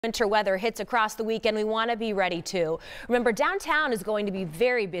Winter weather hits across the weekend. We want to be ready too. Remember, downtown is going to be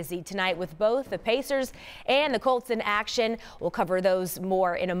very busy tonight with both the Pacers and the Colts in action. We'll cover those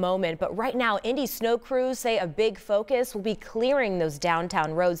more in a moment. But right now, Indy snow crews say a big focus will be clearing those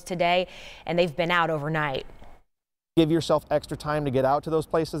downtown roads today, and they've been out overnight. Give yourself extra time to get out to those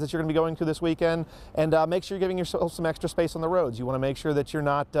places that you're going to be going to this weekend, and make sure you're giving yourself some extra space on the roads. You want to make sure that you're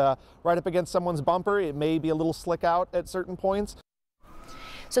not right up against someone's bumper. It may be a little slick out at certain points.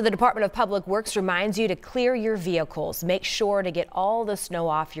 So the Department of Public Works reminds you to clear your vehicles. Make sure to get all the snow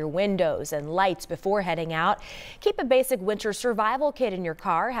off your windows and lights before heading out. Keep a basic winter survival kit in your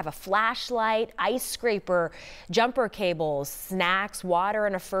car. Have a flashlight, ice scraper, jumper cables, snacks, water,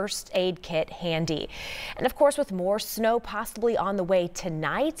 and a first aid kit handy. And of course, with more snow possibly on the way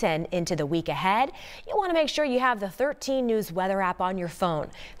tonight and into the week ahead, you want to make sure you have the 13 News weather app on your phone.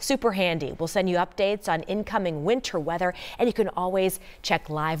 Super handy. We'll send you updates on incoming winter weather, and you can always check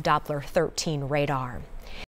live Doppler 13 radar.